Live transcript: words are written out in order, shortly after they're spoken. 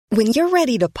When you're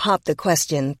ready to pop the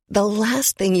question, the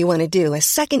last thing you want to do is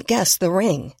second-guess the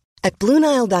ring. At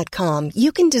BlueNile.com,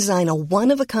 you can design a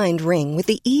one-of-a-kind ring with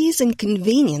the ease and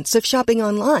convenience of shopping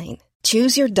online.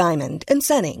 Choose your diamond and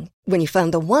setting. When you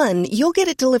find the one, you'll get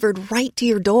it delivered right to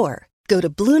your door. Go to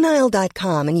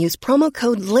BlueNile.com and use promo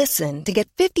code LISTEN to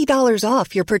get $50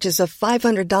 off your purchase of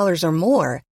 $500 or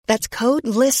more. That's code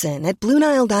LISTEN at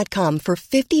BlueNile.com for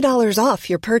 $50 off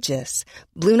your purchase.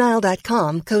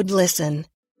 BlueNile.com, code LISTEN.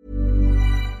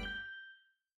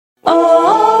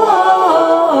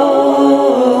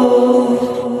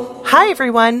 Hi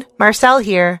everyone, Marcel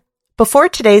here. Before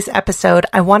today's episode,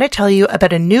 I want to tell you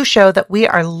about a new show that we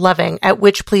are loving at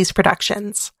Witch Please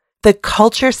Productions, the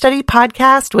Culture Study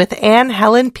Podcast with Anne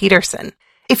Helen Peterson.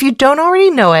 If you don't already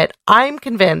know it, I'm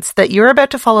convinced that you're about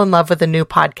to fall in love with a new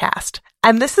podcast.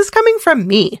 And this is coming from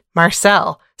me,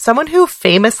 Marcel, someone who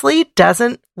famously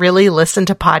doesn't really listen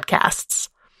to podcasts.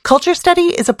 Culture Study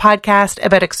is a podcast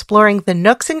about exploring the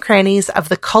nooks and crannies of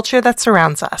the culture that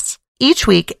surrounds us. Each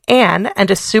week, Anne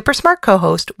and a super smart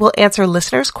co-host will answer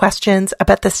listeners' questions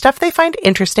about the stuff they find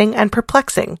interesting and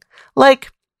perplexing.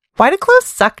 Like, why do clothes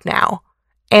suck now?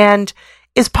 And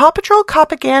is Paw Patrol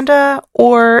propaganda,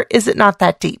 or is it not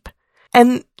that deep?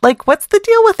 And, what's the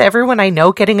deal with everyone I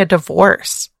know getting a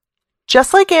divorce?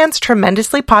 Just like Anne's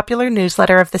tremendously popular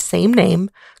newsletter of the same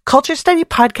name, Culture Study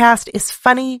Podcast is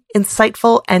funny,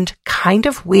 insightful, and kind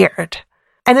of weird.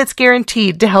 And it's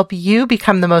guaranteed to help you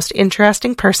become the most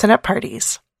interesting person at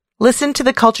parties. Listen to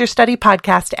the Culture Study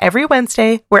Podcast every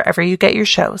Wednesday wherever you get your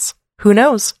shows. Who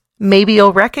knows? Maybe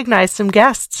you'll recognize some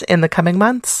guests in the coming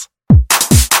months.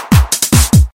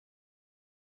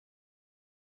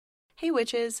 Hey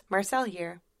witches, Marcel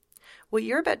here. What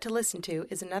you're about to listen to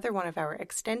is another one of our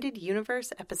Extended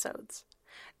Universe episodes.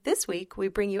 This week, we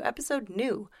bring you episode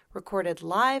new, recorded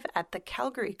live at the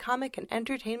Calgary Comic and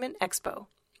Entertainment Expo.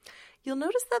 You'll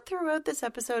notice that throughout this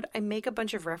episode, I make a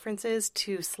bunch of references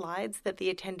to slides that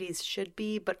the attendees should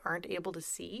be but aren't able to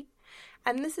see.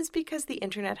 And this is because the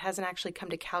internet hasn't actually come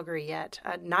to Calgary yet.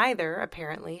 Neither,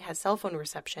 apparently, has cell phone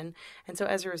reception. And so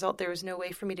as a result, there was no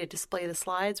way for me to display the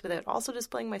slides without also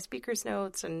displaying my speaker's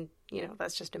notes. And,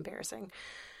 that's just embarrassing.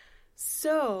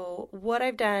 So what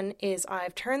I've done is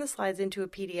I've turned the slides into a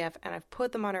PDF and I've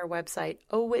put them on our website,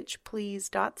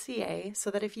 owitchplease.ca, so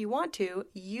that if you want to,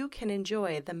 you can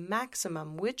enjoy the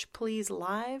maximum Witch Please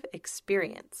live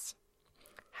experience.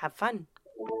 Have fun.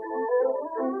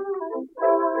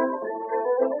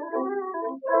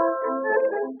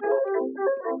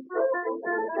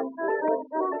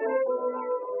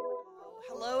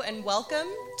 Hello and welcome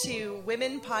to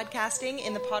Women Podcasting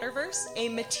in the Potterverse, a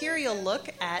material look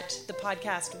at the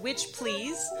podcast Witch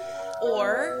Please,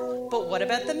 or But What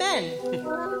About the Men?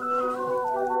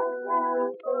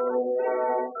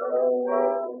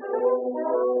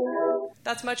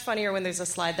 That's much funnier when there's a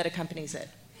slide that accompanies it.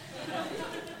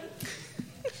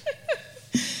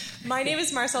 My name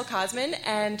is Marcel Cosman,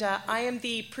 and I am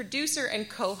the producer and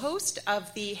co-host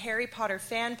of the Harry Potter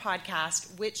fan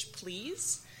podcast, Witch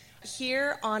Please.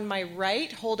 Here on my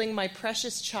right, holding my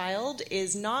precious child,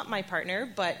 is not my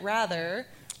partner, but rather...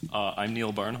 I'm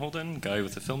Neil Barnholden, guy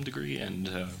with a film degree and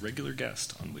regular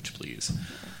guest on Witch Please.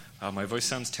 My voice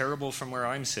sounds terrible from where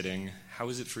I'm sitting. How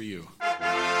is it for you?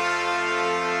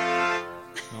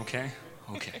 Okay,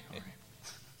 all right.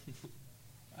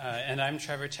 And I'm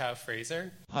Trevor Chow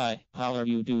Fraser. Hi, how are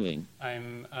you doing?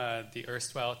 I'm the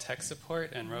erstwhile tech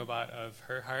support and robot of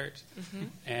Her Heart,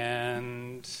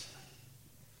 and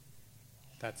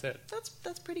that's it.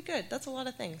 That's pretty good. That's a lot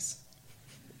of things.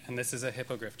 And this is a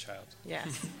hippogriff child.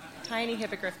 Yes, tiny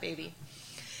hippogriff baby.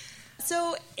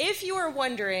 So if you are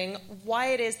wondering why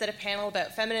it is that a panel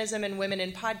about feminism and women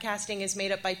in podcasting is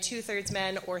made up by 2/3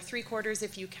 men, or 3/4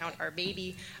 if you count our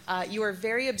baby, you are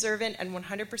very observant and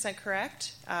 100%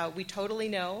 correct. We totally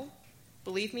know.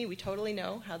 Believe me, we totally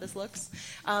know how this looks.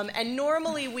 And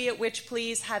normally we at Witch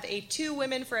Please have a 2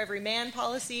 women for every man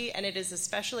policy, and it is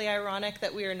especially ironic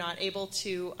that we are not able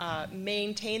to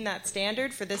maintain that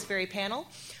standard for this very panel.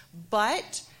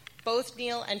 But both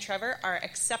Neil and Trevor are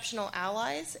exceptional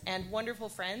allies and wonderful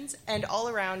friends and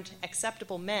all-around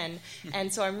acceptable men,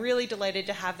 and so I'm really delighted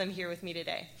to have them here with me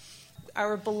today.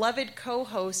 Our beloved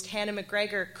co-host, Hannah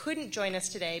McGregor, couldn't join us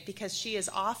today because she is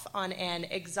off on an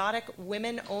exotic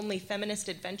women-only feminist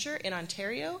adventure in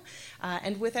Ontario,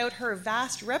 and without her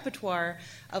vast repertoire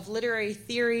of literary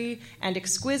theory and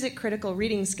exquisite critical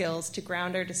reading skills to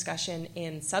ground our discussion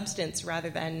in substance rather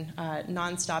than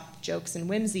nonstop jokes and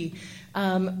whimsy,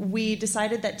 we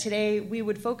decided that today we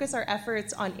would focus our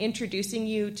efforts on introducing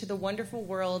you to the wonderful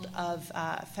world of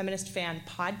feminist fan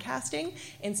podcasting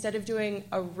instead of doing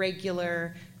a regular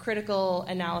regular critical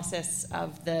analysis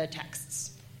of the texts.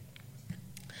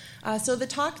 So the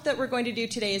talk that we're going to do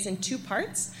today is in two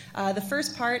parts. The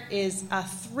first part is a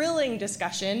thrilling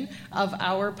discussion of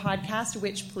our podcast,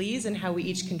 Witch Please, and how we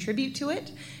each contribute to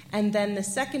it. And then the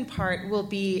second part will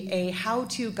be a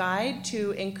how-to guide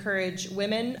to encourage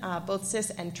women, both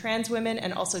cis and trans women,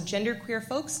 and also genderqueer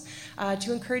folks,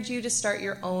 to encourage you to start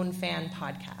your own fan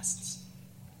podcasts.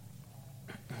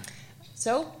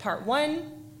 So, part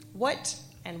one, what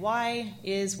and why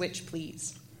is Witch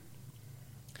Please?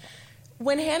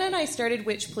 When Hannah and I started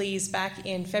Witch Please back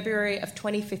in February of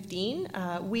 2015,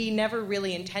 we never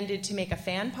really intended to make a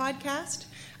fan podcast.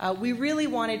 We really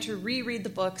wanted to reread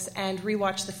the books and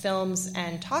rewatch the films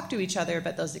and talk to each other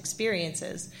about those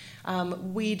experiences.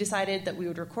 We decided that we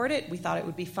would record it. We thought it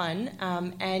would be fun.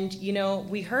 And, you know,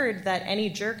 we heard that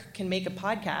any jerk can make a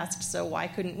podcast, so why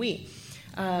couldn't we?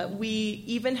 We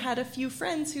even had a few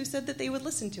friends who said that they would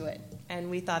listen to it, and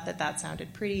we thought that that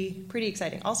sounded pretty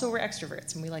exciting. Also, we're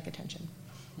extroverts, and we like attention.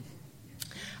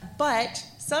 But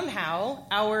somehow,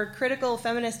 our critical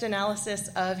feminist analysis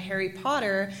of Harry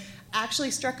Potter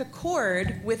actually struck a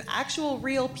chord with actual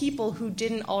real people who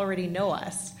didn't already know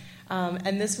us.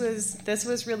 And this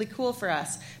was really cool for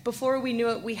us. Before we knew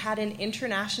it, we had an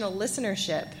international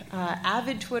listenership,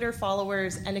 avid Twitter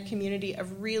followers, and a community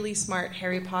of really smart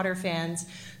Harry Potter fans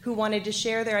who wanted to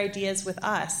share their ideas with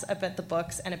us about the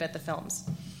books and about the films.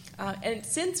 And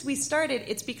since we started,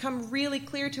 it's become really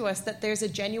clear to us that there's a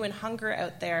genuine hunger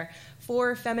out there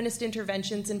for feminist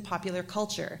interventions in popular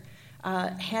culture.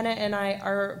 Hannah and I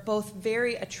are both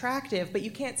very attractive, but you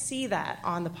can't see that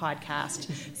on the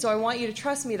podcast. So I want you to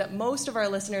trust me that most of our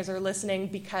listeners are listening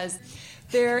because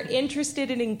they're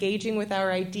interested in engaging with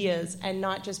our ideas and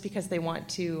not just because they want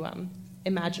to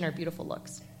imagine our beautiful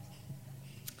looks.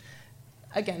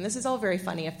 Again, this is all very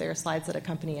funny if there are slides that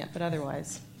accompany it, but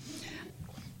otherwise.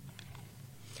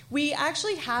 We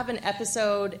actually have an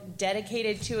episode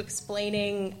dedicated to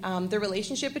explaining the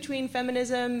relationship between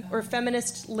feminism or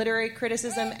feminist literary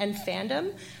criticism and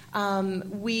fandom.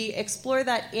 We explore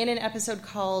that in an episode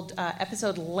called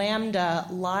episode Lambda,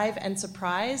 Live and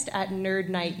Surprised at Nerd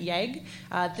Night Yegg.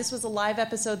 This was a live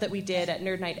episode that we did at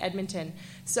Nerd Night Edmonton.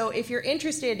 So if you're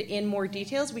interested in more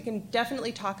details, we can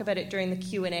definitely talk about it during the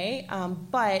Q&A.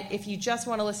 But if you just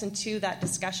want to listen to that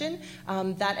discussion,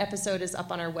 that episode is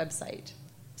up on our website.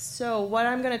 So what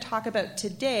I'm going to talk about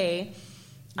today,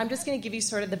 I'm just going to give you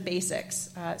sort of the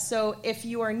basics. So if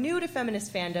you are new to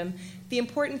feminist fandom, the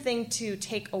important thing to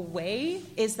take away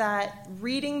is that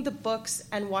reading the books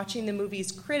and watching the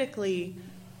movies critically,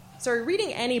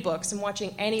 reading any books and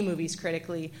watching any movies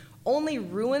critically only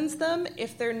ruins them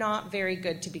if they're not very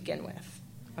good to begin with.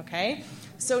 Okay?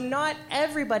 So not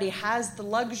everybody has the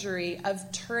luxury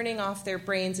of turning off their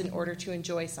brains in order to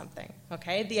enjoy something.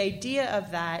 Okay? The idea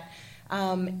of that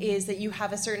is that you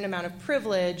have a certain amount of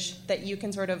privilege that you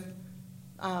can sort of,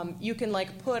 you can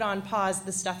like put on pause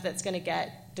the stuff that's going to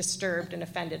get disturbed and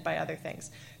offended by other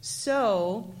things.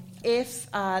 So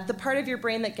if the part of your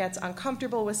brain that gets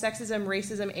uncomfortable with sexism,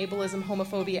 racism, ableism,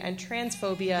 homophobia, and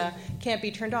transphobia can't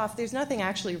be turned off, there's nothing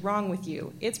actually wrong with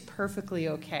you. It's perfectly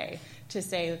okay to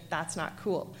say that's not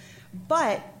cool.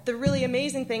 But the really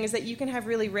amazing thing is that you can have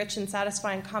really rich and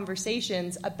satisfying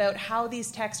conversations about how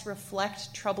these texts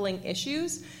reflect troubling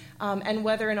issues and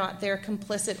whether or not they're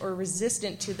complicit or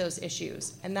resistant to those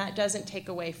issues. And that doesn't take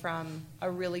away from a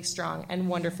really strong and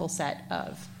wonderful set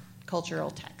of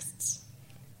cultural texts.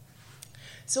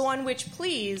 So on Witch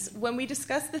Please, when we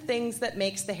discuss the things that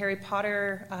makes the Harry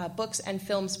Potter books and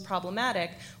films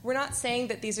problematic, we're not saying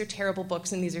that these are terrible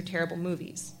books and these are terrible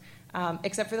movies.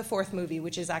 Except for the fourth movie,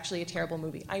 which is actually a terrible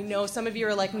movie. I know some of you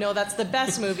are like, no, that's the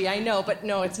best movie. I know, but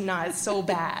no, it's not. It's so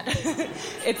bad.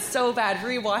 It's so bad.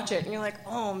 Rewatch it. And you're like,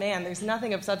 oh, man, there's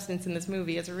nothing of substance in this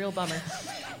movie. It's a real bummer.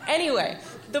 Anyway,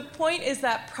 the point is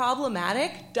that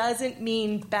problematic doesn't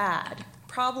mean bad.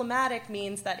 Problematic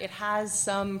means that it has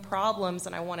some problems,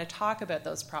 and I want to talk about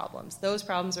those problems. Those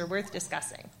problems are worth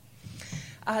discussing.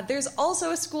 There's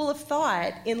also a school of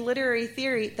thought in literary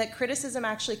theory that criticism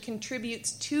actually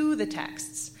contributes to the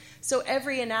texts. So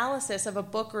every analysis of a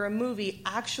book or a movie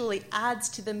actually adds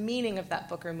to the meaning of that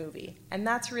book or movie, and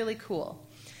that's really cool.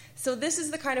 So this is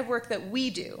the kind of work that we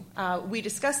do. We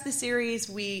discuss the series,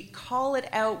 we call it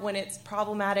out when it's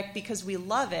problematic because we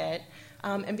love it,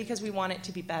 and because we want it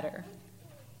to be better.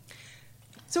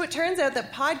 So it turns out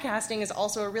that podcasting is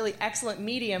also a really excellent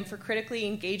medium for critically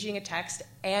engaging a text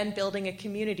and building a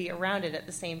community around it at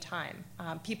the same time.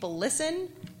 People listen,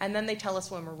 and then they tell us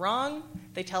when we're wrong,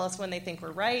 They tell us when they think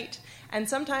we're right. And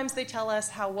sometimes they tell us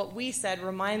how what we said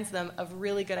reminds them of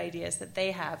really good ideas that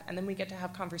they have. And then we get to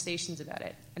have conversations about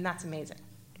it. And that's amazing.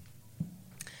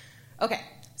 Okay,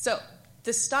 so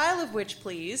the style of Witch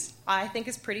Please, I think,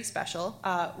 is pretty special.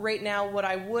 Right now, what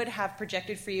I would have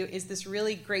projected for you is this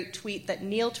really great tweet that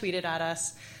Neil tweeted at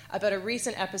us about a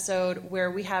recent episode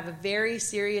where we have a very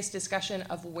serious discussion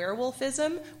of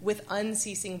werewolfism with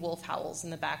unceasing wolf howls in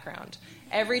the background.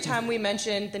 Every time we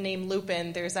mention the name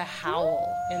Lupin, there's a howl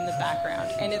in the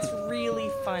background, and it's really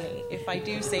funny, if I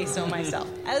do say so myself.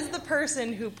 As the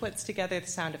person who puts together the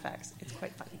sound effects, it's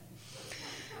quite funny.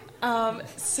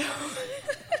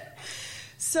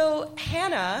 So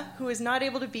Hannah, who is not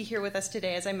able to be here with us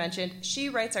today, as I mentioned, she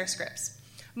writes our scripts.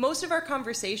 Most of our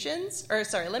conversations,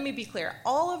 let me be clear,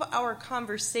 all of our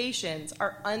conversations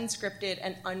are unscripted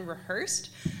and unrehearsed,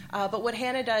 but what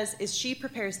Hannah does is she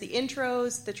prepares the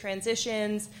intros, the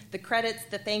transitions, the credits,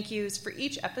 the thank yous for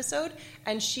each episode,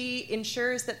 and she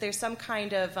ensures that there's some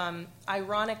kind of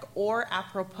ironic or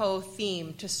apropos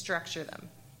theme to structure them.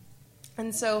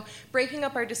 And so breaking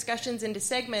up our discussions into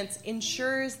segments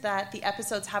ensures that the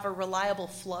episodes have a reliable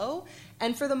flow,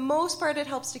 and for the most part it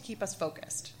helps to keep us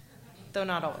focused, though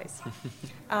not always.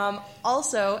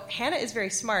 Also, Hannah is very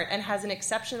smart and has an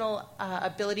exceptional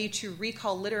ability to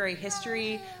recall literary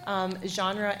history,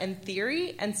 genre, and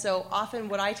theory, and so often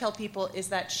what I tell people is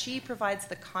that she provides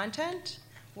the content,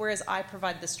 whereas I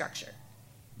provide the structure.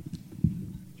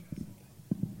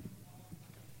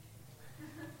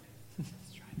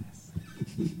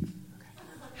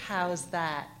 How's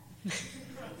that?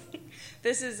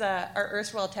 This is our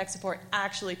erstwhile tech support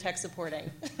actually tech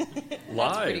supporting.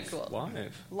 That's pretty cool.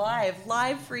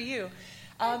 Live for you.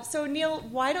 So Neil,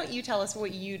 why don't you tell us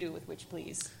what you do with Witch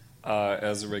Please?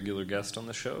 As a regular guest on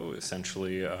the show,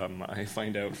 essentially, I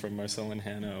find out from Marcel and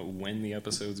Hannah when the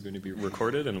episode's going to be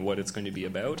recorded and what it's going to be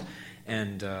about.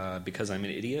 And because I'm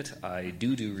an idiot, I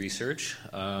do research,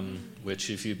 which,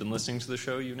 if you've been listening to the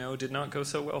show, you know did not go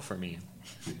so well for me.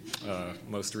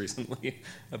 Most recently,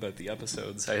 about the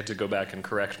episodes, I had to go back and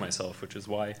correct myself, which is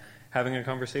why having a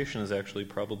conversation is actually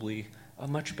probably a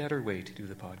much better way to do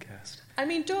the podcast. I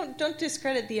mean, don't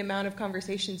discredit the amount of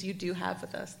conversations you do have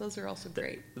with us. Those are also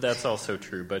great. That's also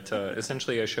true, but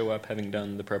essentially I show up having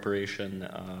done the preparation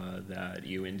that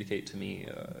you indicate to me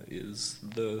is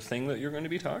the thing that you're going to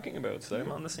be talking about, so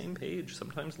I'm on the same page,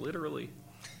 sometimes literally.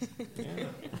 Yeah.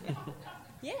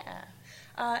 Yeah.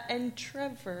 And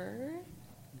Trevor,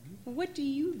 what do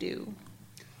you do?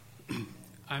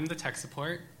 I'm the tech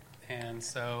support, and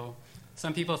so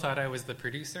some people thought I was the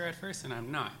producer at first, and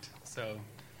I'm not. So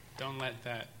don't let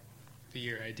that be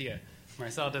your idea.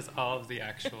 Marcel does all of the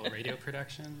actual radio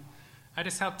production. I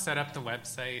just help set up the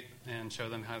website and show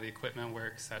them how the equipment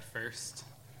works at first.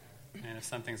 And if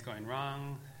something's going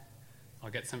wrong,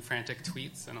 I'll get some frantic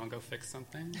tweets and I'll go fix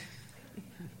something.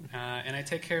 And I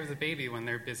take care of the baby when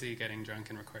they're busy getting drunk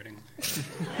and recording.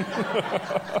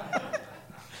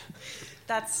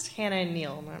 That's Hannah and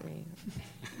Neil, not me.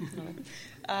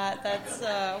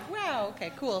 Wow,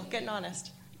 okay, cool, getting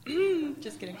honest.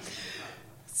 Just kidding.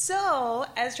 So,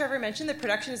 as Trevor mentioned, the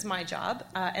production is my job,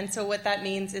 and so what that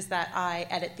means is that I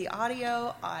edit the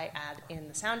audio, I add in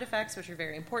the sound effects, which are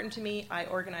very important to me, I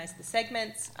organize the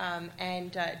segments,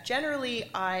 and generally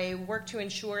I work to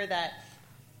ensure that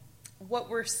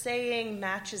what we're saying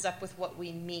matches up with what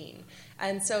we mean.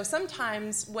 And so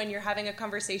sometimes when you're having a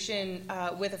conversation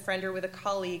with a friend or with a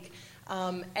colleague,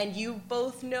 and you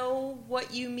both know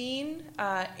what you mean,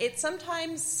 it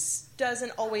sometimes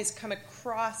doesn't always come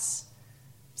across.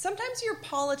 Sometimes your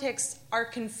politics are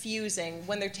confusing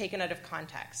when they're taken out of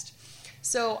context.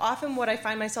 So often what I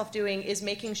find myself doing is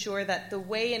making sure that the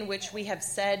way in which we have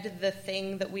said the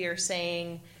thing that we are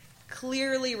saying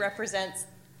clearly represents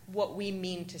what we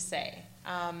mean to say.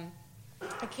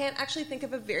 I can't actually think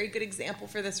of a very good example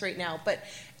for this right now, but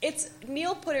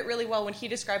Neil put it really well when he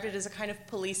described it as a kind of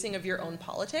policing of your own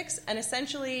politics. And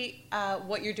essentially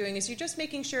what you're doing is you're just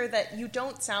making sure that you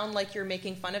don't sound like you're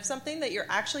making fun of something that you're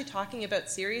actually talking about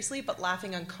seriously but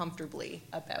laughing uncomfortably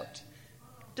about.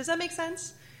 Does that make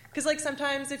sense? Because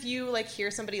sometimes if you hear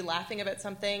somebody laughing about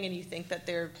something and you think that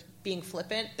they're being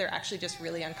flippant, they're actually just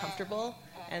really uncomfortable.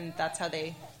 And that's how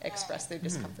they express their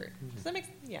discomfort. Does that make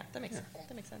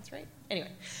sense, right? Anyway,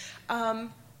 and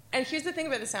here's the thing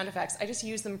about the sound effects. I just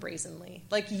use them brazenly.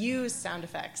 Use sound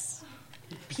effects.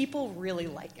 People really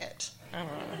like it. I don't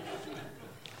know.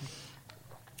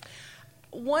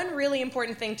 One really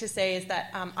important thing to say is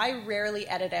that I rarely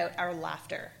edit out our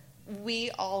laughter.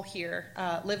 we all here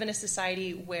live in a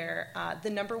society where the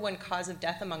number one cause of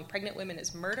death among pregnant women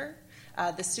is murder.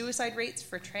 The suicide rates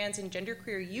for trans and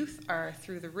genderqueer youth are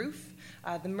through the roof.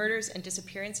 The murders and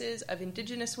disappearances of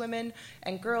Indigenous women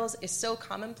and girls is so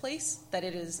commonplace that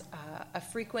it is a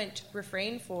frequent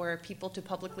refrain for people to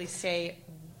publicly say,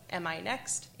 "Am I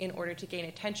next?" in order to gain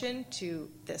attention to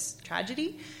this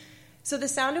tragedy. So the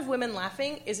sound of women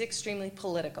laughing is extremely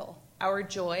political. Our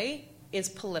joy is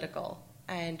political.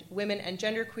 And women and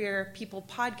genderqueer people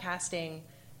podcasting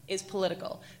is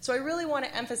political. So I really want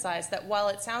to emphasize that while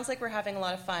it sounds like we're having a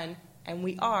lot of fun, and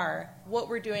we are, what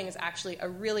we're doing is actually a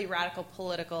really radical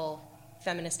political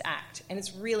feminist act, and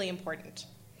it's really important.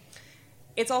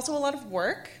 It's also a lot of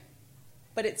work,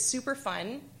 but it's super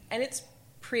fun, and it's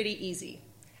pretty easy.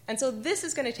 And so this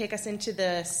is going to take us into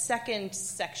the second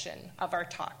section of our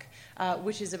talk,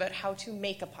 which is about how to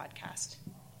make a podcast.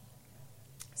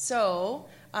 So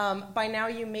by now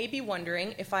you may be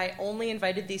wondering if I only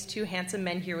invited these two handsome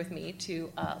men here with me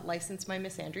to license my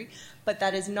misandry, but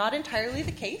that is not entirely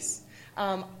the case.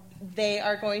 They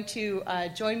are going to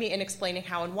join me in explaining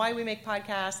how and why we make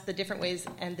podcasts, the different ways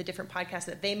and the different podcasts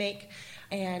that they make.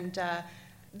 And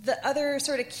the other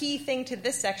sort of key thing to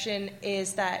this section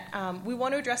is that we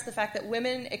want to address the fact that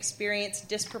women experience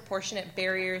disproportionate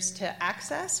barriers to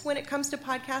access when it comes to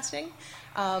podcasting,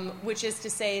 which is to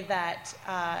say that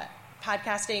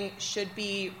podcasting should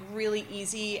be really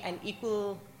easy and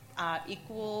equal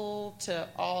to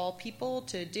all people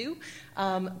to do,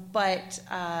 but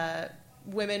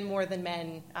women more than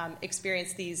men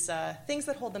experience these things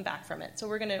that hold them back from it. So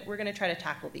we're gonna try to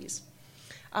tackle these.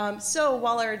 So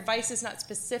while our advice is not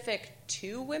specific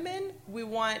to women, we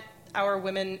want our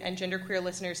women and genderqueer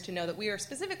listeners to know that we are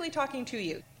specifically talking to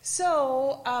you.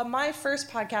 So my first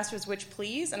podcast was Witch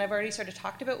Please, and I've already sort of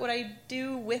talked about what I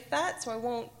do with that, so I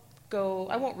won't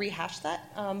rehash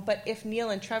that. But if Neil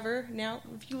and Trevor, now,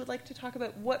 if you would like to talk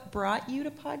about what brought you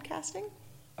to podcasting?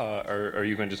 Are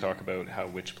you going to talk about how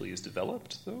Witch Please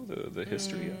developed, though, the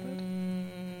history of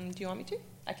it? Do you want me to?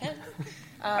 I can.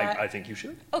 I think you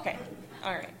should. Okay.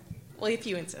 All right. Well, if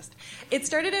you insist. It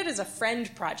started out as a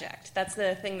friend project. That's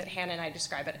the thing that Hannah and I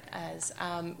describe it as.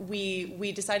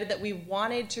 We decided that we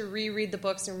wanted to reread the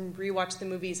books and rewatch the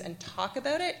movies and talk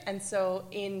about it. And so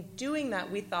in doing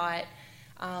that, we thought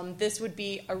this would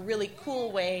be a really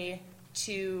cool way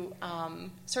to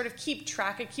sort of keep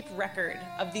track and keep record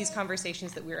of these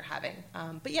conversations that we were having.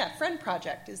 But yeah, friend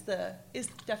project is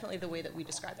definitely the way that we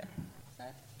describe it.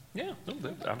 Yeah, no,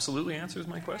 that absolutely answers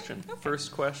my question. Okay.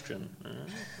 First question.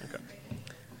 Okay.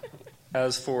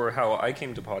 As for how I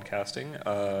came to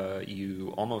podcasting,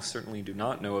 you almost certainly do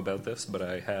not know about this, but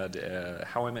I had a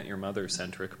How I Met Your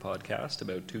Mother-centric podcast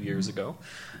about 2 years ago.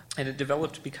 And it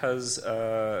developed because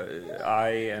I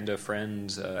and a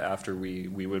friend, after we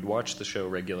would watch the show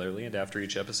regularly, and after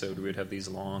each episode we would have these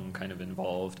long, kind of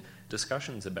involved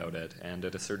discussions about it. And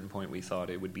at a certain point we thought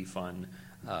it would be fun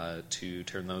to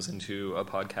turn those into a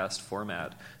podcast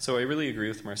format. So I really agree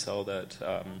with Marcel that...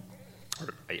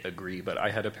 or I agree, but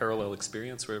I had a parallel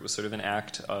experience where it was sort of an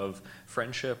act of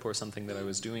friendship or something that I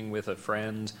was doing with a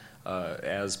friend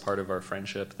as part of our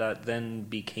friendship that then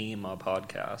became a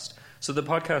podcast. So the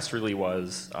podcast really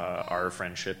was our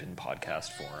friendship in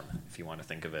podcast form, if you want to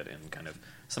think of it in kind of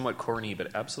somewhat corny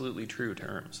but absolutely true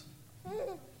terms.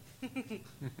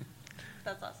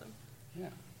 That's awesome. Yeah.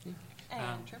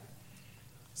 And Trevor?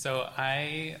 So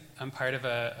I am part of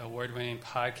an award-winning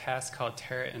podcast called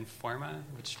Terra Informa,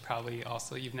 which probably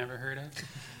also you've never heard of.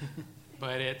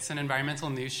 But it's an environmental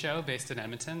news show based in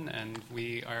Edmonton, and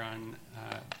we are on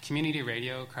community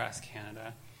radio across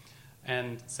Canada.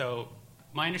 And so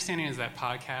my understanding is that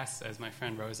podcasts, as my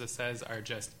friend Rosa says, are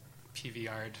just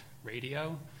PVR'd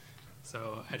radio.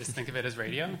 So I just think of it as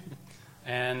radio.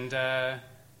 And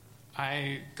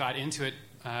I got into it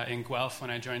in Guelph when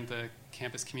I joined the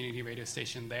campus community radio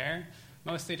station there,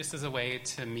 mostly just as a way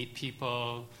to meet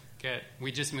people.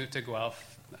 We just moved to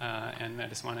Guelph, and I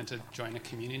just wanted to join a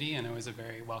community, and it was a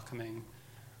very welcoming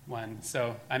one.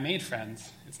 So I made friends.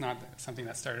 It's not something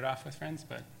that started off with friends,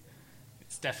 but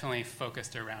it's definitely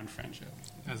focused around friendship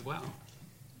as well.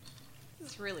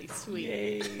 This is really sweet.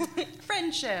 Yay.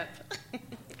 Friendship.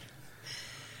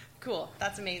 Cool.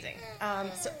 That's amazing.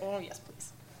 Oh, yes,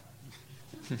 please.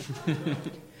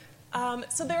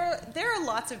 So there are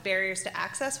lots of barriers to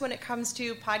access when it comes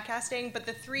to podcasting, but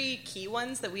the three key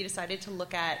ones that we decided to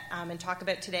look at and talk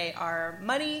about today are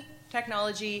money,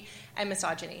 technology, and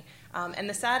misogyny. And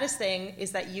the saddest thing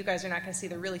is that you guys are not going to see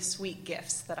the really sweet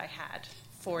gifts that I had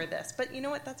for this. But you know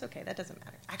what? That's okay. That doesn't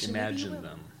matter. Actually, imagine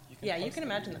them. You Yeah, you can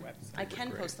imagine them. I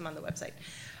can post them on the website.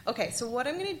 Okay, so what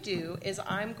I'm going to do is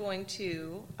I'm going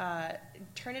to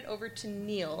turn it over to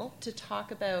Neil to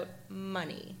talk about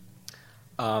money.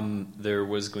 There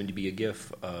was going to be a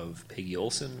GIF of Peggy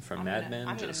Olson from Mad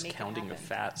Men just counting a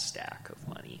fat stack of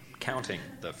money. Counting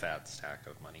the fat stack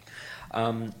of money.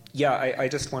 I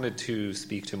just wanted to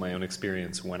speak to my own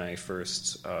experience. When I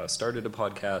first started a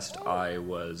podcast, I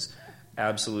was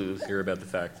absolutely clear about the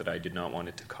fact that I did not want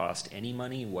it to cost any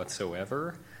money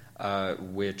whatsoever.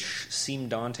 Which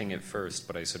seemed daunting at first,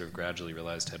 but I sort of gradually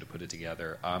realized how to put it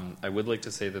together. I would like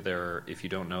to say that if you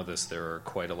don't know this, there are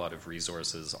quite a lot of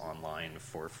resources online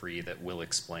for free that will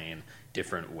explain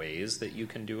different ways that you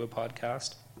can do a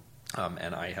podcast,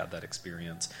 and I had that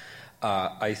experience.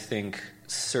 I think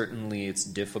certainly it's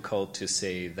difficult to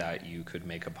say that you could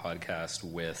make a podcast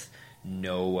with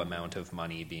no amount of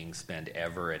money being spent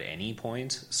ever at any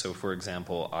point. So, for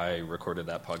example, I recorded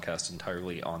that podcast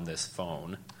entirely on this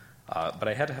phone. But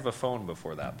I had to have a phone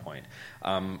before that point.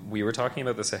 We were talking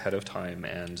about this ahead of time,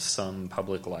 and some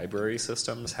public library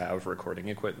systems have recording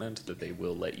equipment that they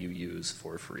will let you use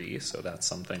for free, so that's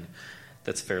something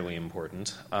that's fairly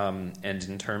important. And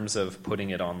in terms of putting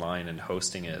it online and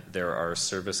hosting it, there are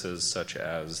services such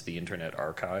as the Internet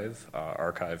Archive,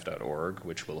 archive.org,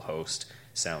 which will host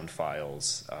sound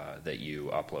files that you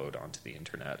upload onto the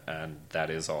Internet, and that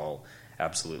is all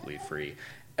absolutely free.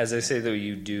 As I say, though,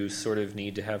 you do sort of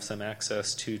need to have some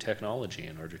access to technology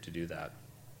in order to do that.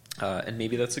 And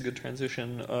maybe that's a good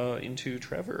transition into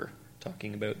Trevor,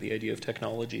 talking about the idea of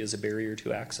technology as a barrier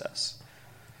to access.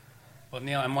 Well,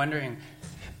 Neil, I'm wondering,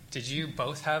 did you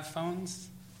both have phones?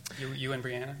 You and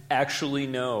Brianna? Actually,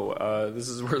 no. This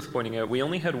is worth pointing out. We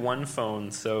only had one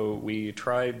phone, so we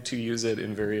tried to use it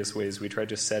in various ways. We tried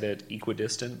to set it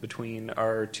equidistant between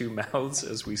our two mouths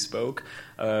as we spoke.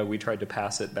 We tried to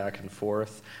pass it back and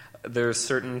forth. There's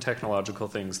certain technological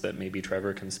things that maybe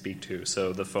Trevor can speak to.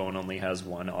 So the phone only has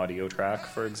one audio track,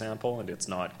 for example, and it's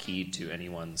not keyed to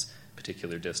anyone's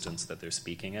particular distance that they're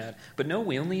speaking at. But no,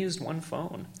 we only used one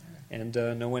phone, and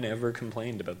no one ever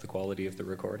complained about the quality of the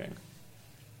recording.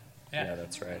 Yeah,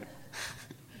 that's right.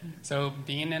 So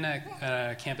being in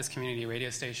a campus community radio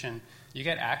station, you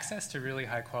get access to really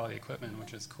high-quality equipment,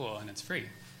 which is cool, and it's free.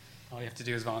 All you have to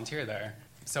do is volunteer there.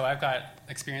 So I've got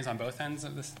experience on both ends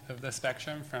of the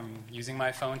spectrum, from using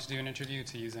my phone to do an interview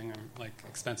to using a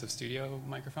expensive studio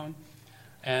microphone.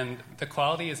 And the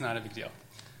quality is not a big deal.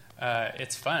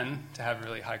 It's fun to have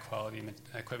really high-quality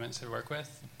equipment to work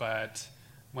with, but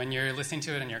when you're listening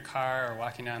to it in your car or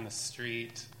walking down the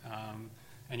street,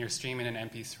 and you're streaming an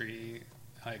MP3,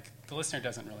 the listener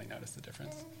doesn't really notice the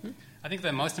difference. I think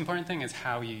the most important thing is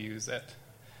how you use it.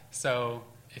 So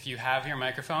if you have your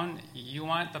microphone, you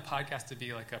want the podcast to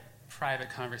be like a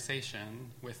private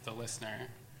conversation with the listener.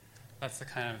 That's the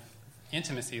kind of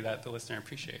intimacy that the listener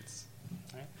appreciates.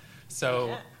 Right?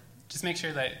 So just make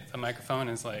sure that the microphone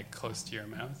is close to your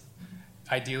mouth.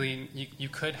 Ideally, you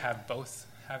could have both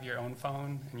have your own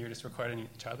phone and you're just recording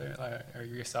each other or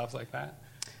yourselves like that.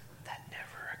 That never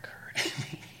occurred to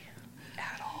me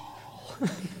at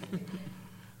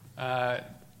all.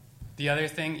 The other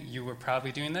thing, you were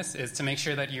probably doing this, is to make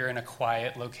sure that you're in a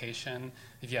quiet location.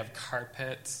 If you have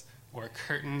carpets or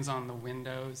curtains on the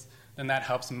windows, then that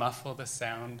helps muffle the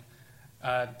sound.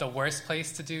 The worst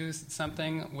place to do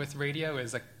something with radio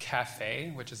is a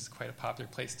cafe, which is quite a popular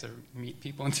place to meet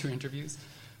people and do interviews.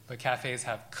 But cafes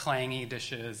have clangy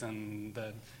dishes, and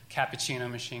the cappuccino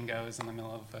machine goes in the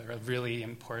middle of a really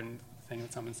important thing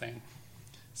that someone's saying.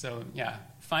 So,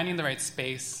 finding the right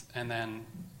space and then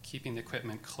keeping the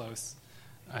equipment close.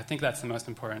 I think that's the most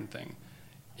important thing.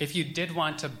 If you did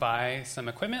want to buy some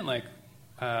equipment,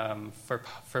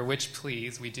 for Which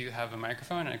Please, we do have a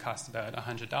microphone, and it costs about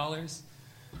 $100.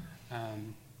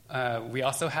 We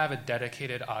also have a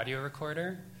dedicated audio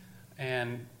recorder,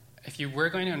 and if you were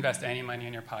going to invest any money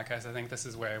in your podcast, I think this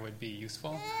is where it would be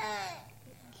useful.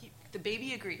 The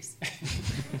baby agrees.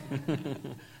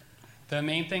 The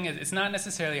main thing is it's not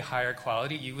necessarily higher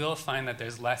quality. You will find that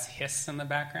there's less hiss in the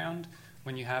background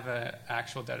when you have an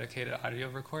actual dedicated audio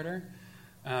recorder.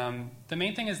 The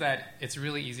main thing is that it's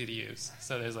really easy to use.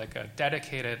 So there's a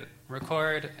dedicated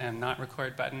record and not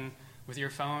record button. With your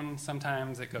phone,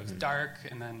 sometimes it goes dark,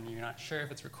 and then you're not sure if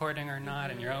it's recording or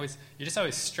not, and you're just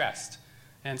always stressed.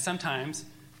 And sometimes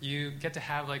you get to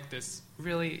have this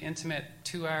really intimate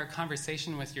 2-hour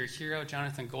conversation with your hero,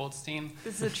 Jonathan Goldstein.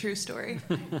 This is a true story.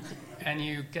 And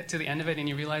you get to the end of it and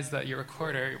you realize that your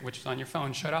recorder, which is on your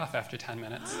phone, shut off after 10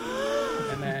 minutes.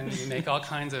 And then you make all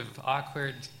kinds of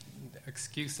awkward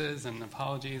excuses and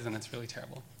apologies, and it's really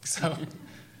terrible. So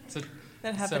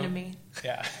that happened to me.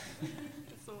 Yeah.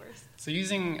 It's the worst. So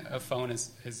using a phone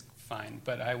is fine,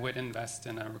 but I would invest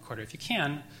in a recorder if you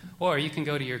can, or you can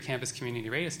go to your campus community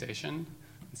radio station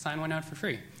and sign one out for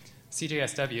free.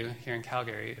 CJSW here in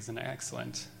Calgary is an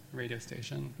excellent radio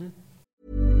station.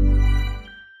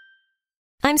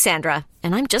 I'm Sandra,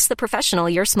 and I'm just the professional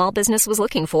your small business was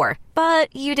looking for.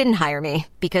 But you didn't hire me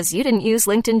because you didn't use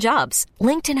LinkedIn Jobs.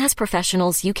 LinkedIn has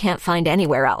professionals you can't find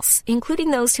anywhere else,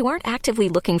 including those who aren't actively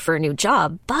looking for a new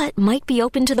job, but might be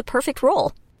open to the perfect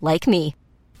role, like me.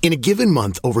 In a given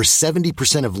month, over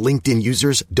 70% of LinkedIn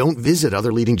users don't visit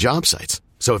other leading job sites.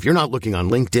 So if you're not looking on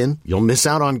LinkedIn, you'll miss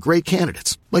out on great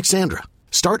candidates like Sandra.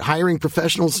 Start hiring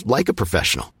professionals like a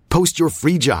professional. Post your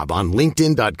free job on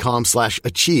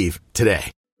linkedin.com/achieve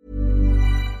today.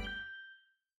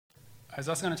 I was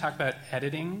also going to talk about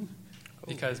editing,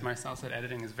 because Marcel said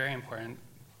editing is very important.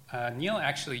 Neil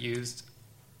actually used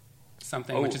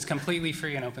something which is completely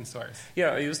free and open source. Yeah,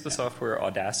 I use the software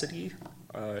Audacity.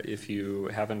 If you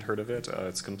haven't heard of it,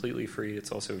 it's completely free.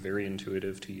 It's also very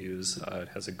intuitive to use. It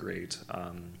has a great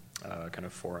kind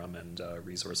of forum and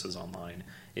resources online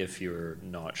if you're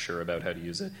not sure about how to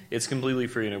use it. It's completely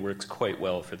free, and it works quite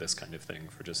well for this kind of thing,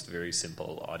 for just very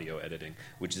simple audio editing,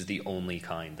 which is the only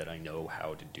kind that I know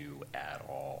how to do at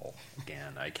all.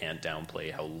 Again, I can't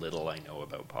downplay how little I know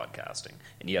about podcasting,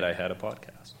 and yet I had a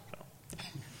podcast. So.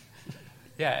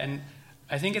 Yeah, and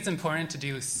I think it's important to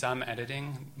do some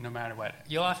editing no matter what.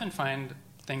 You'll often find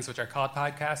things which are called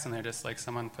podcasts, and they're just like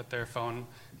someone put their phone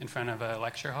in front of a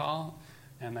lecture hall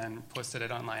and then posted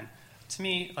it online. To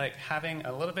me, like, having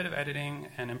a little bit of editing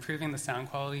and improving the sound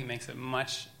quality makes it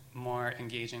much more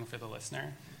engaging for the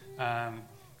listener.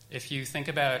 If you think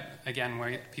about, again,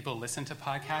 where people listen to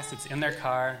podcasts, it's in their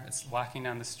car, it's walking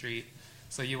down the street.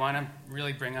 So you want to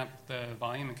really bring up the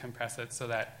volume and compress it so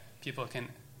that people can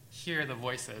hear the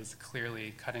voices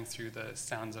clearly cutting through the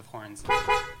sounds of horns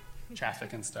and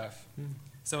traffic and stuff.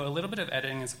 So a little bit of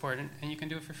editing is important, and you can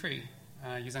do it for free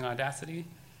using Audacity.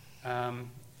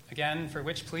 Again, for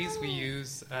Which Please, we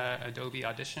use Adobe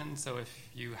Audition. So if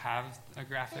you have a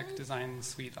graphic design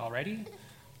suite already,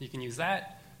 you can use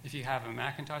that. If you have a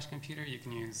Macintosh computer, you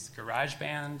can use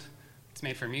GarageBand. It's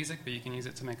made for music, but you can use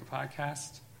it to make a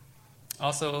podcast.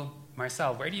 Also,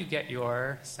 Marcel, where do you get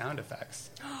your sound effects?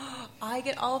 I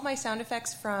get all of my sound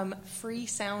effects from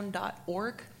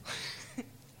freesound.org.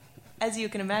 As you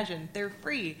can imagine, they're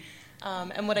free.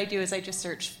 And what I do is I just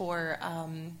search for,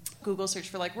 Google search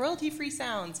for like royalty-free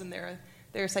sounds, and there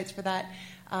are sites for that.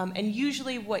 And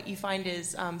usually what you find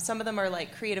is some of them are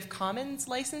like Creative Commons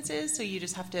licenses, so you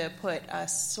just have to put a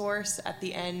source at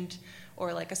the end,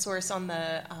 or like a source on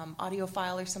the audio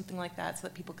file or something like that, so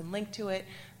that people can link to it.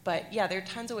 But yeah, there are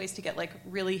tons of ways to get like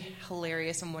really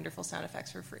hilarious and wonderful sound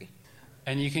effects for free.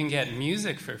 And you can get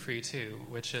music for free too,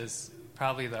 which is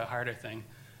probably the harder thing.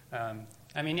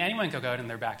 I mean, anyone could go out in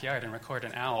their backyard and record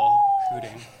an owl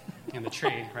hooting in the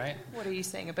tree, right? What are you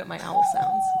saying about my owl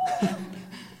sounds?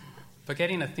 But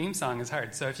getting a theme song is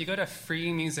hard. So if you go to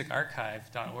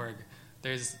freemusicarchive.org,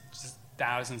 there's just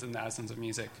thousands and thousands of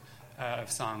music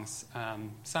of songs.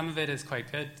 Some of it is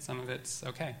quite good, some of it's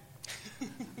okay.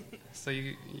 So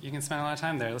you can spend a lot of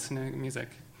time there listening to music.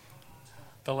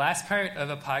 The last part of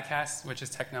a podcast, which is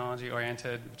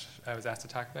technology-oriented, which I was asked to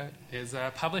talk about, is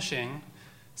publishing.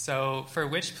 So for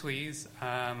Which Please,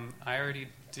 I already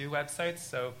do websites.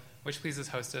 So Which Please is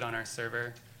hosted on our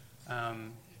server.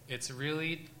 It's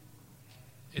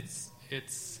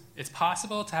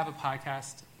possible to have a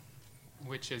podcast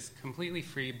which is completely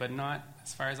free, but not,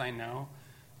 as far as I know,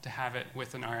 to have it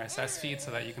with an RSS feed so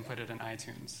that you can put it in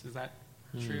iTunes. Is that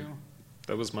true?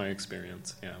 That was my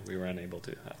experience. Yeah, we were unable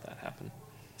to have that happen.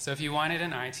 So if you want it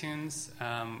in iTunes,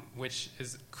 which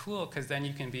is cool because then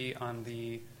you can be on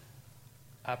the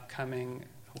upcoming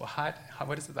hot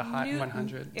what is it, the Hot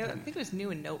 100? I think it was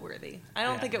new and noteworthy. I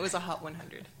don't think it was a Hot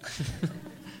 100.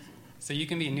 So you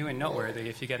can be new and noteworthy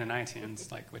if you get an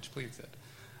iTunes, like Which Please did.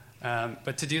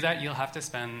 But to do that, you'll have to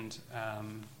spend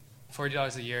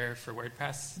 $40 a year for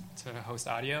WordPress to host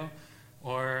audio,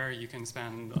 or you can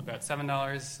spend about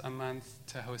 $7 a month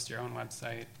to host your own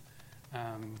website.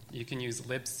 You can use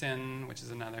Libsyn, which is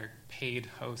another paid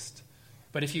host.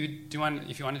 But if you want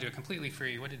to do it completely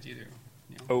free, what did you do?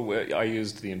 I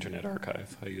used the Internet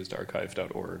Archive. I used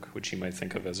archive.org, which you might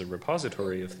think of as a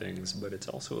repository of things, but it's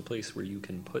also a place where you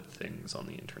can put things on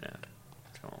the Internet.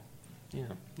 So,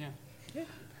 yeah.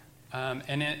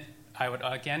 And I would,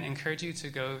 again, encourage you to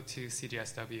go to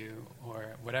CJSW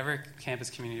or whatever campus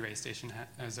community radio station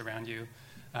is around you,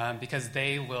 because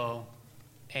they will,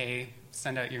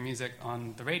 send out your music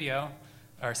on the radio,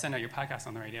 or send out your podcast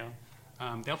on the radio.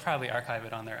 They'll probably archive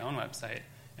it on their own website.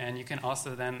 And you can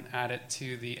also then add it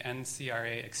to the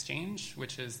NCRA Exchange,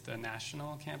 which is the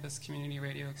National Campus Community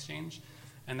Radio Exchange.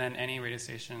 And then any radio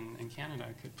station in Canada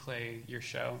could play your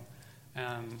show.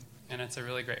 And it's a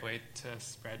really great way to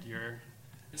spread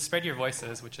your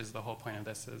voices, which is the whole point of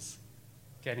this, is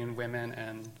getting women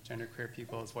and genderqueer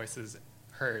people's voices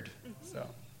heard. So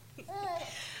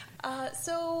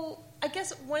I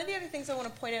guess one of the other things I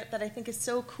want to point out that I think is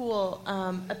so cool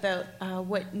about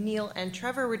what Neil and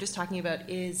Trevor were just talking about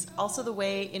is also the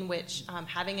way in which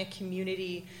having a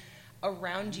community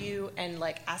around you and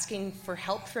like asking for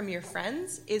help from your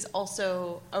friends is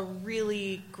also a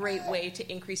really great way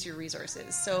to increase your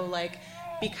resources. So like,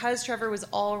 because Trevor was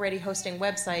already hosting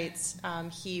websites,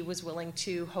 he was willing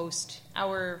to host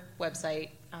our website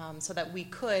so that we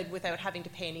could, without having to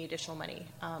pay any additional money,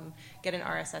 get an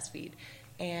RSS feed.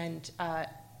 And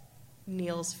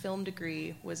Neil's film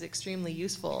degree was extremely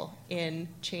useful in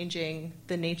changing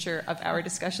the nature of our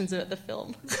discussions about the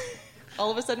film. All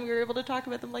of a sudden, we were able to talk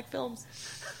about them like films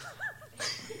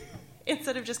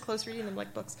instead of just close reading them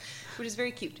like books, which is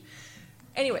very cute.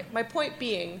 Anyway, my point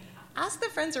being, ask the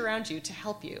friends around you to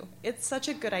help you. It's such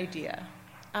a good idea.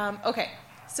 Okay,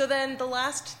 so then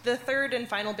the third and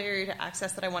final barrier to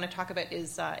access that I want to talk about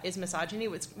is misogyny,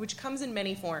 which comes in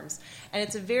many forms. And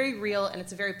it's a very real and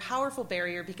it's a very powerful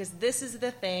barrier because this is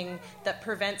the thing that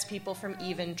prevents people from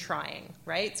even trying,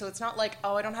 right? So it's not like,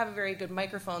 oh, I don't have a very good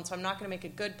microphone, so I'm not going to make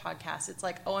a good podcast. It's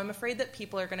like, oh, I'm afraid that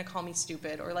people are going to call me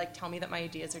stupid or like tell me that my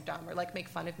ideas are dumb or like make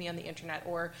fun of me on the internet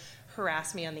or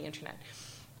harass me on the internet.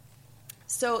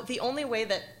 So the only way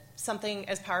that something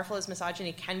as powerful as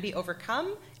misogyny can be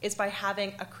overcome is by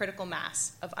having a critical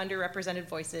mass of underrepresented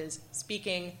voices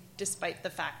speaking despite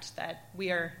the fact that we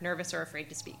are nervous or afraid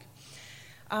to speak.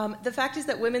 The fact is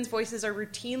that women's voices are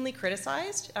routinely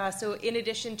criticized. So in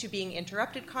addition to being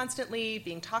interrupted constantly,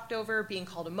 being talked over, being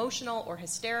called emotional or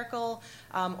hysterical,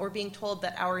 or being told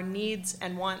that our needs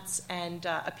and wants and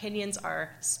opinions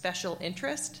are special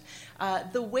interest,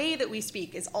 the way that we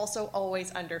speak is also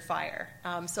always under fire.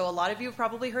 So a lot of you have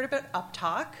probably heard about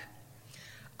uptalk.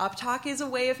 Uptalk is a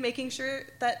way of making sure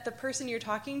that the person you're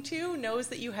talking to knows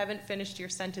that you haven't finished your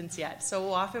sentence yet.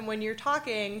 So often when you're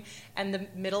talking and the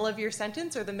middle of your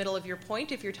sentence or the middle of your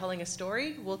point, if you're telling a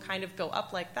story, will kind of go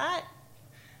up like that.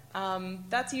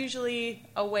 That's usually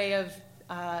a way of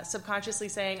subconsciously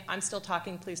saying, I'm still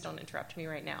talking, please don't interrupt me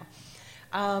right now.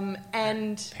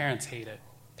 And parents hate it.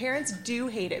 Parents do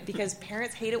hate it because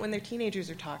parents hate it when their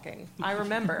teenagers are talking. I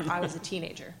remember I was a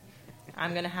teenager.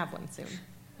 I'm going to have one soon.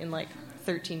 In like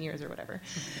 13 years or whatever.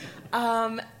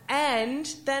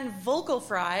 And then vocal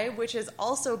fry, which has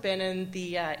also been in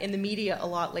the media a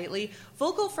lot lately.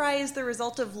 Vocal fry is the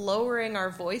result of lowering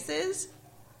our voices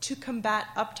to combat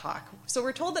uptalk. So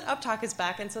we're told that uptalk is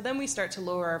back, and so then we start to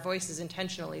lower our voices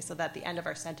intentionally so that the end of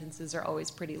our sentences are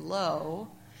always pretty low.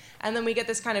 And then we get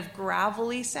this kind of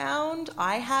gravelly sound.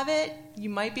 I have it. You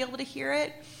might be able to hear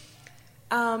it.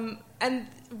 And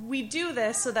we do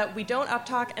this so that we don't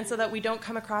uptalk and so that we don't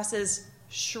come across as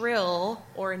shrill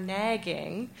or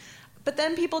nagging. But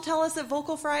then people tell us that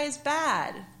vocal fry is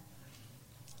bad.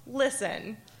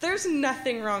 Listen, there's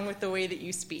nothing wrong with the way that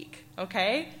you speak,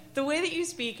 okay? The way that you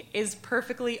speak is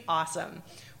perfectly awesome.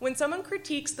 When someone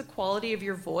critiques the quality of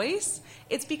your voice,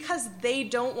 it's because they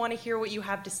don't want to hear what you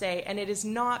have to say, and it is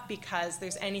not because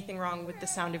there's anything wrong with the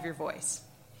sound of your voice.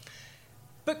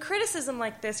 But criticism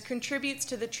like this contributes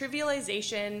to the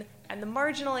trivialization and the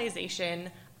marginalization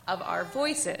of our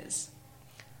voices.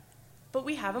 But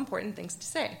we have important things to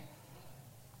say.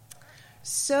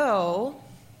 So,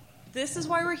 this is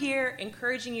why we're here,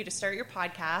 encouraging you to start your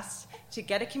podcasts, to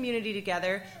get a community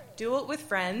together, do it with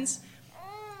friends.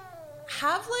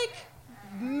 Have,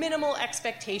 minimal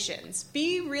expectations.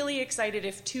 Be really excited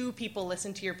if 2 people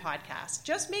listen to your podcast.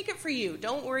 Just make it for you.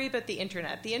 Don't worry about the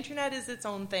internet. The internet is its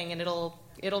own thing, and it'll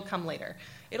come later.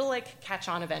 It'll, catch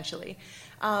on eventually.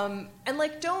 And,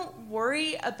 don't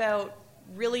worry about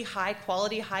really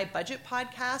high-quality, high-budget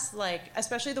podcasts,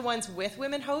 especially the ones with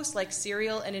women hosts, like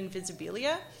Serial and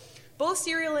Invisibilia. Both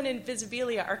Serial and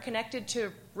Invisibilia are connected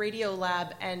to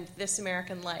Radiolab and This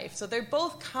American Life. So they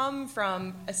both come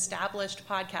from established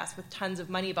podcasts with tons of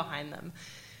money behind them.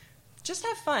 Just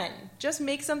have fun. Just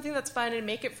make something that's fun and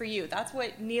make it for you. That's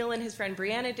what Neil and his friend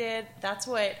Brianna did. That's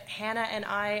what Hannah and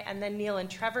I, and then Neil and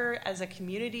Trevor as a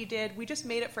community did. We just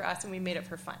made it for us and we made it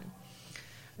for fun.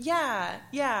 Yeah.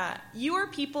 You are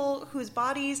people whose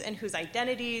bodies and whose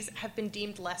identities have been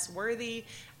deemed less worthy.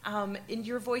 And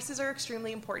your voices are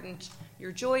extremely important.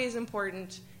 Your joy is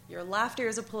important. Your laughter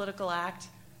is a political act.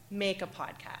 Make a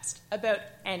podcast about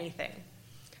anything.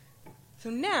 So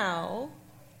now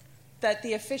that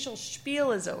the official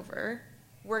spiel is over,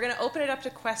 we're going to open it up to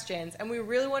questions, and we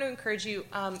really want to encourage you.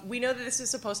 We know that this is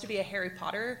supposed to be a Harry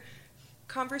Potter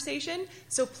conversation,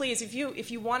 so please, if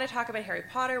you want to talk about Harry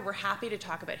Potter, we're happy to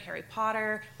talk about Harry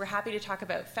Potter. We're happy to talk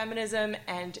about feminism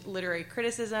and literary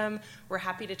criticism. We're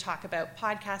happy to talk about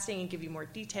podcasting and give you more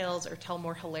details or tell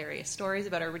more hilarious stories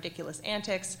about our ridiculous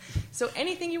antics. So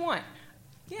anything you want.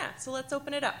 Yeah, so let's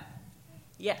open it up.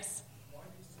 Yes.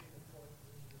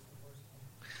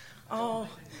 Oh,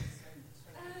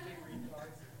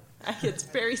 it's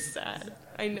very sad.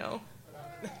 I know.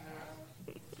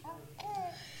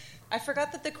 I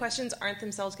forgot that the questions aren't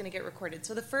themselves going to get recorded.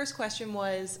 So the first question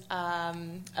was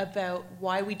about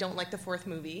why we don't like the fourth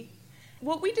movie.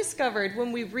 What we discovered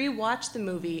when we rewatched the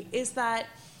movie is that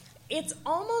it's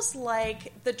almost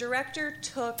like the director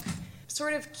took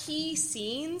sort of key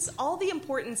scenes, all the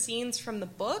important scenes from the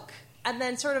book, and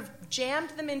then sort of jammed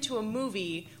them into a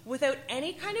movie without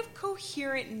any kind of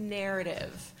coherent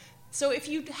narrative. So if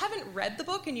you haven't read the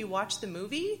book and you watch the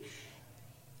movie,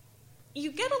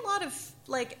 you get a lot of,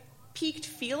 like, piqued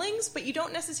feelings, but you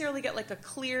don't necessarily get, like, a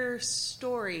clear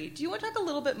story. Do you want to talk a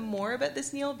little bit more about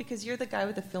this, Neil? Because you're the guy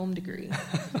with the film degree.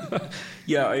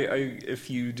 Yeah, I if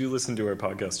you do listen to our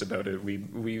podcast about it,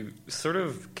 we sort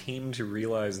of came to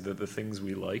realize that the things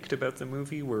we liked about the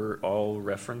movie were all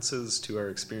references to our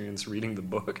experience reading the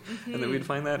book, and that we'd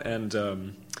find that, and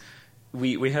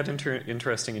we had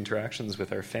interesting interactions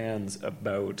with our fans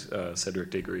about Cedric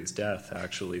Diggory's death,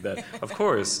 actually, that, of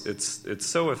course, it's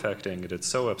so affecting, and it's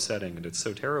so upsetting, and it's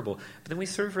so terrible, but then we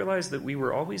sort of realized that we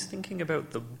were always thinking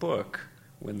about the book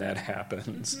when that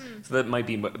happens. Mm-hmm. So that might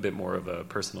be a bit more of a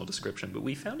personal description, but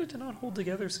we found it to not hold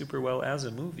together super well as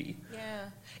a movie. Yeah.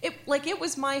 It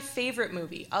was my favorite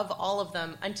movie of all of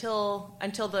them until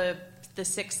the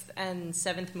 6th and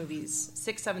 7th movies,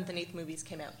 6th, 7th, and 8th movies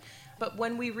came out. But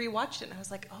when we rewatched it, I was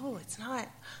like, oh, it's not,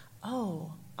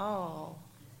 oh.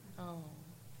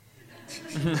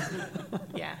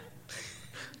 Yeah.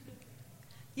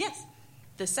 Yes.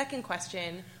 The second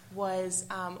question was,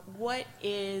 what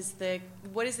is the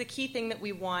key thing that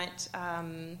we want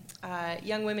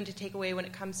young women to take away when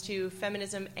it comes to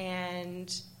feminism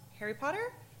and Harry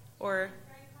Potter? Or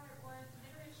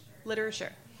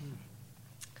literature.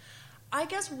 I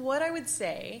guess what I would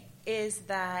say is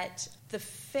that the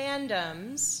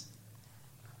fandoms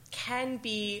can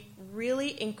be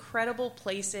really incredible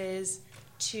places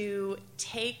to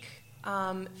take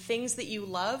things that you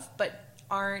love but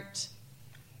aren't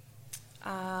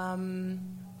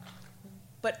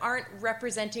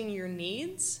representing your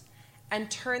needs and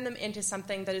turn them into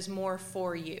something that is more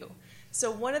for you.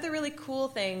 So one of the really cool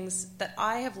things that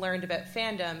I have learned about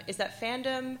fandom is that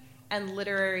fandom and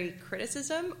literary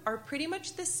criticism are pretty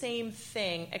much the same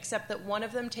thing, except that one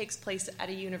of them takes place at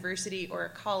a university or a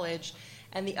college,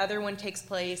 and the other one takes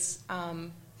place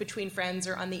between friends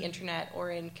or on the internet or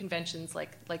in conventions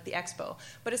like the Expo.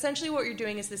 But essentially what you're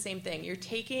doing is the same thing. You're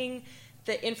taking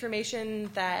the information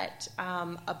that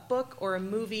a book or a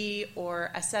movie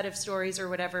or a set of stories or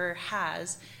whatever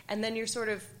has, and then you're sort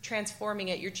of transforming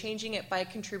it. You're changing it by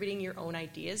contributing your own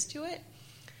ideas to it.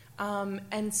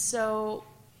 And so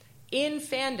in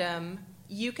fandom,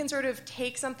 you can sort of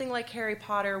take something like Harry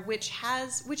Potter, which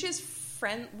is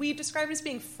we describe it as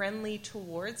being friendly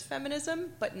towards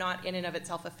feminism, but not in and of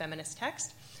itself a feminist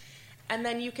text. And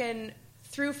then you can,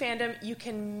 through fandom, you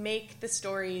can make the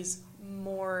stories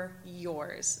more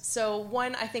yours. So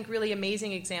one, I think, really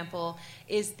amazing example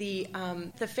is the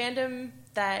fandom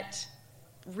that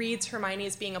reads Hermione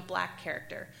as being a black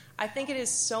character. I think it is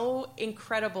so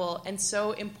incredible and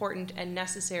so important and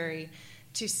necessary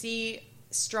to see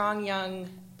strong, young,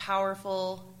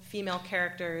 powerful female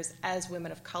characters as women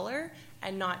of color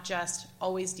and not just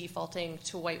always defaulting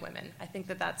to white women. I think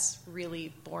that that's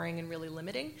really boring and really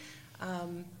limiting.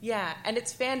 And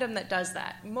it's fandom that does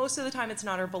that. Most of the time it's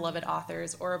not our beloved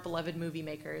authors or our beloved movie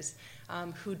makers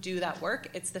who do that work.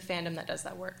 It's the fandom that does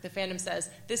that work. The fandom says,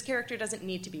 this character doesn't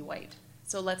need to be white,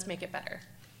 so let's make it better.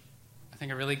 I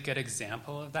think a really good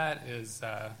example of that is,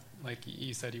 like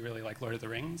you said, you really like Lord of the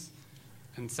Rings.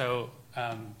 And so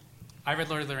I read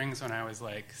Lord of the Rings when I was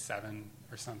like 7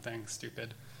 or something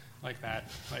stupid like that.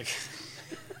 Like,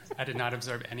 I did not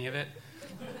absorb any of it.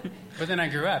 But then I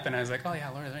grew up and I was like, oh yeah,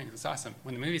 Lord of the Rings, it's awesome.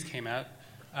 When the movies came out,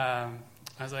 I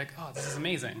was like, oh, this is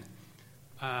amazing.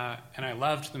 And I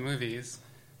loved the movies.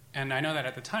 And I know that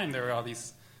at the time there were all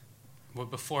these,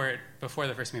 before the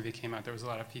first movie came out, there was a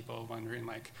lot of people wondering,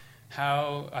 like,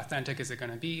 how authentic is it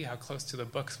going to be? How close to the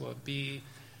books will it be?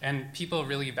 And people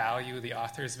really value the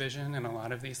author's vision in a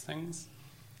lot of these things,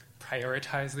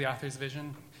 prioritize the author's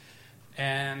vision.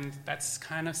 And that's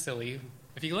kind of silly.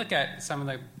 If you look at some of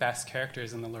the best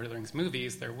characters in the Lord of the Rings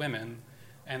movies, they're women.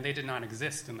 and they did not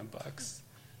exist in the books.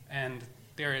 And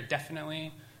they're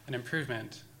definitely an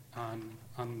improvement on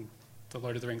the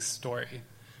Lord of the Rings story.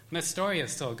 And the story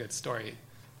is still a good story,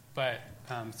 but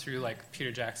through like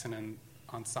Peter Jackson and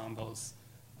Ensemble's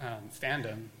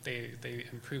fandom, they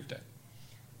improved it.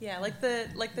 Yeah, like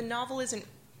the novel isn't,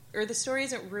 or the story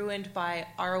isn't ruined by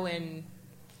Arwen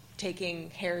taking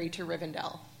Harry to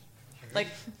Rivendell. Like,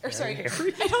 or sorry, Harry?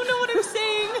 I don't know what I'm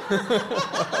saying.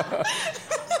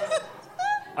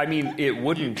 I mean, it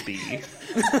wouldn't be. You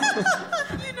know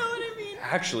what I mean?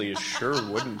 Actually, it sure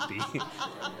wouldn't be.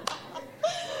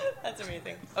 That's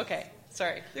amazing. Okay,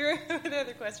 sorry. Are there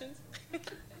other questions?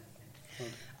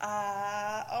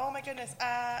 Oh my goodness.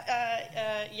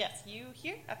 Yes, you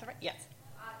here at the right? Yes.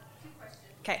 2 questions.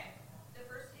 Okay. The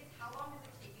first is, how long does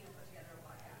it take you to put together a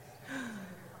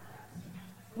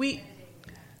podcast?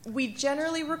 We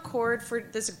generally record for,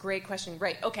 this is a great question.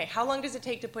 Right, okay, how long does it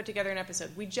take to put together an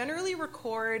episode? We generally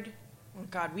record,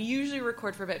 we usually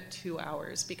record for about 2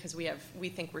 hours because we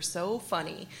think we're so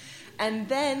funny. And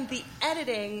then the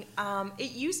editing,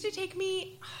 it used to take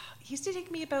me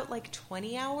about like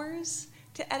 20 hours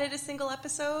to edit a single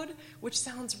episode, which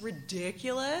sounds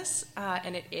ridiculous,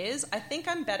 and it is. I think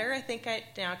I'm better. I think it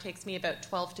now takes me about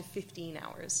 12 to 15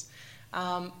 hours.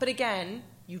 But again,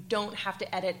 you don't have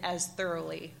to edit as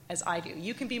thoroughly as I do.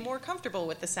 You can be more comfortable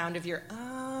with the sound of your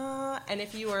and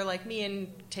if you are like me and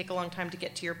take a long time to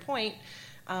get to your point,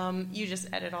 you just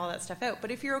edit all that stuff out.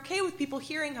 But if you're okay with people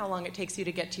hearing how long it takes you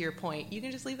to get to your point, you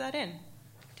can just leave that in.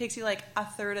 It takes you like a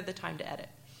third of the time to edit.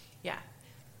 Yeah.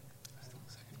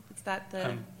 Is that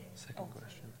the... Second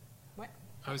question. What?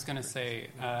 I was going to say,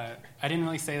 I didn't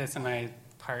really say this in my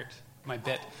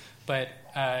bit, but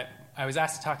I was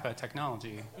asked to talk about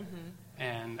technology. Mm-hmm.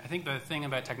 And I think the thing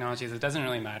about technology is it doesn't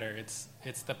really matter. It's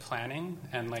the planning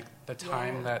and like the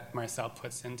time that Marcel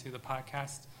puts into the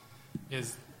podcast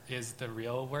is the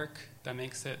real work that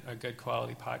makes it a good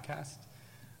quality podcast.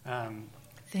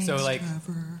 Thanks, so like,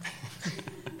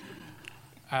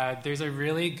 Trevor. There's a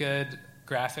really good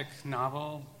graphic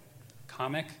novel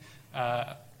comic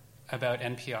about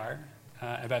NPR,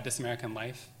 about This American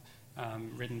Life,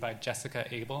 written by Jessica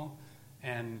Abel.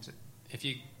 And if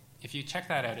you check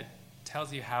that out, it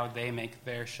tells you how they make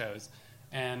their shows.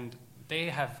 And they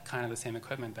have kind of the same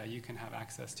equipment that you can have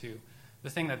access to. The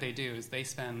thing that they do is they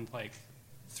spend like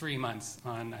 3 months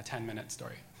on a 10-minute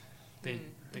story. They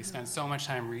spend so much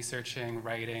time researching,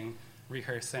 writing,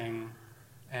 rehearsing,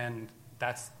 and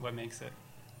that's what makes it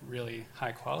really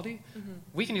high quality. Mm-hmm.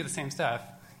 We can do the same stuff,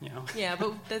 you know. Yeah,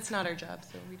 but that's not our job,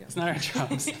 so we don't. It's not our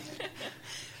jobs.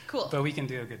 Cool. But we can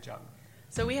do a good job.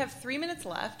 So we have 3 minutes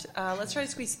left. Let's try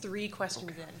to squeeze 3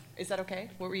 questions in. Is that okay?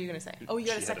 What were you going to say? Oh, you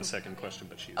had a second. She had a second question,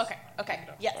 but she's... Okay.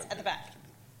 Yes, at the back.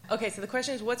 Okay, so the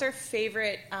question is, what's our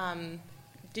favorite...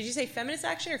 did you say feminist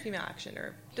action or female action?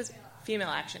 Or does female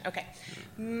action? Okay.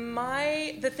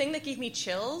 The thing that gave me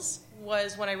chills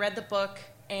was when I read the book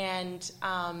and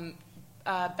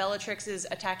Bellatrix is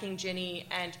attacking Ginny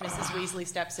and Mrs. Weasley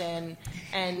steps in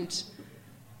and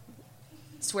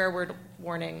swear word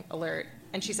warning alert.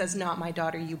 And she says, "Not my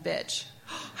daughter, you bitch."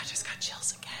 I just got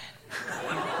chills again.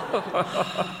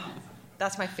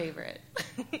 That's my favorite.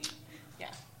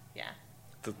 Yeah.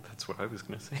 That's what I was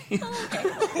going to say.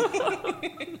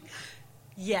 Okay.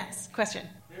 Yes. Question.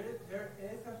 There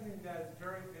is something that is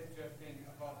very interesting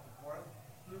about the 4th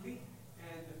movie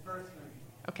and the 1st movie.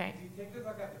 Okay. If you take a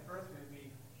look at the 1st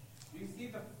movie, you see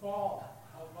the fall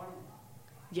of Voldemort.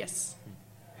 Yes.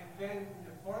 And then in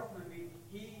the 4th movie,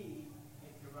 he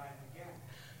is revived again.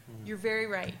 You're very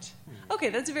right. Okay,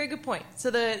 that's a very good point. So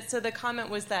the comment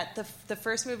was that the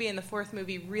first movie and the 4th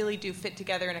movie really do fit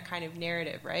together in a kind of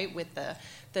narrative, right? With the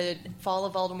fall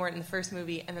of Voldemort in the 1st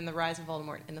movie and then the rise of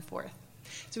Voldemort in the 4th.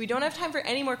 So we don't have time for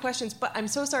any more questions, but I'm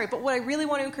so sorry. But what I really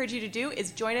want to encourage you to do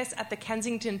is join us at the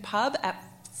Kensington Pub at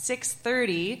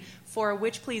 6:30 for a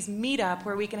Witch Please meetup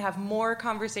where we can have more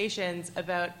conversations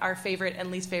about our favorite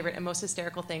and least favorite and most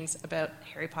hysterical things about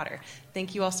Harry Potter.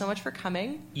 Thank you all so much for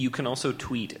coming. You can also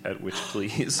tweet at Witch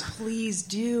Please. Please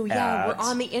do. Yeah, we're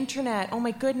on the internet. Oh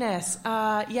my goodness.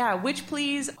 Witch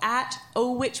Please at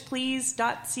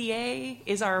owitchplease.ca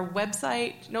is our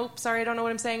website. Nope, sorry, I don't know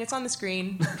what I'm saying. It's on the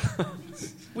screen.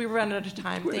 We run out of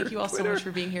time. Thank you all so much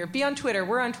for being here. Be on Twitter.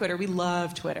 We're on Twitter. We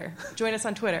love Twitter. Join us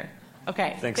on Twitter.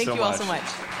 Okay. Thank you all so much.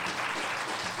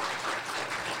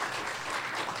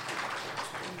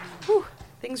 Whew.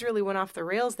 Things really went off the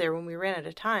rails there when we ran out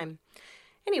of time.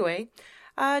 Anyway,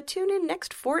 tune in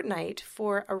next fortnight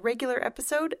for a regular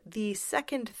episode, the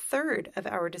second third of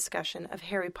our discussion of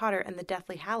Harry Potter and the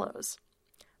Deathly Hallows.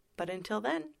 But until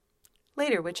then,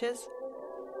 later, witches.